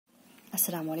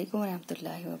Assalamu alaikum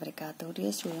warahmatullahi wabarakatuh.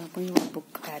 Dear students, open your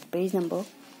book at page number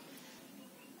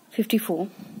 54.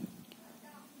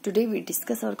 Today we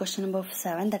discuss our question number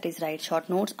 7, that is write short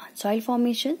notes on soil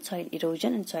formation, soil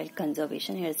erosion and soil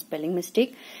conservation. Here is spelling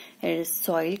mistake. Here is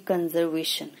soil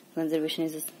conservation. Conservation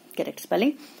is the correct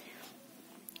spelling.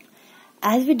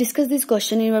 As we discussed this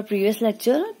question in our previous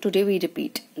lecture, today we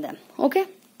repeat them. Okay.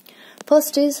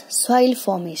 First is soil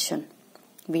formation.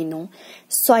 We know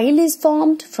soil is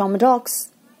formed from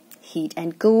rocks. Heat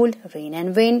and cold, rain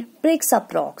and wind breaks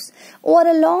up rocks. Over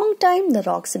a long time, the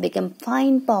rocks become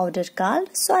fine powder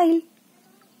called soil.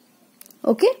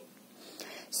 Okay?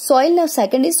 Soil, now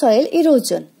second is soil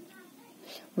erosion.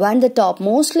 When the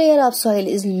topmost layer of soil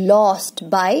is lost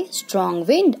by strong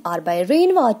wind or by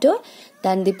rainwater,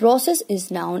 then the process is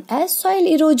known as soil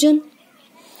erosion.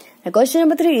 Now question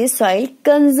number 3 is soil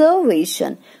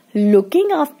conservation.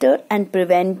 Looking after and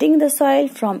preventing the soil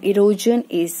from erosion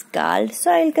is called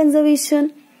soil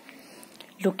conservation.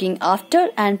 Looking after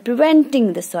and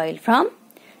preventing the soil from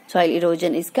soil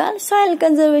erosion is called soil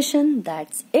conservation.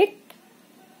 That's it.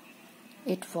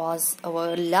 It was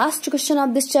our last question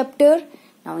of this chapter.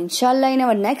 Now inshallah in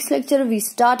our next lecture we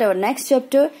start our next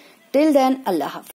chapter. Till then, Allah Hafiz.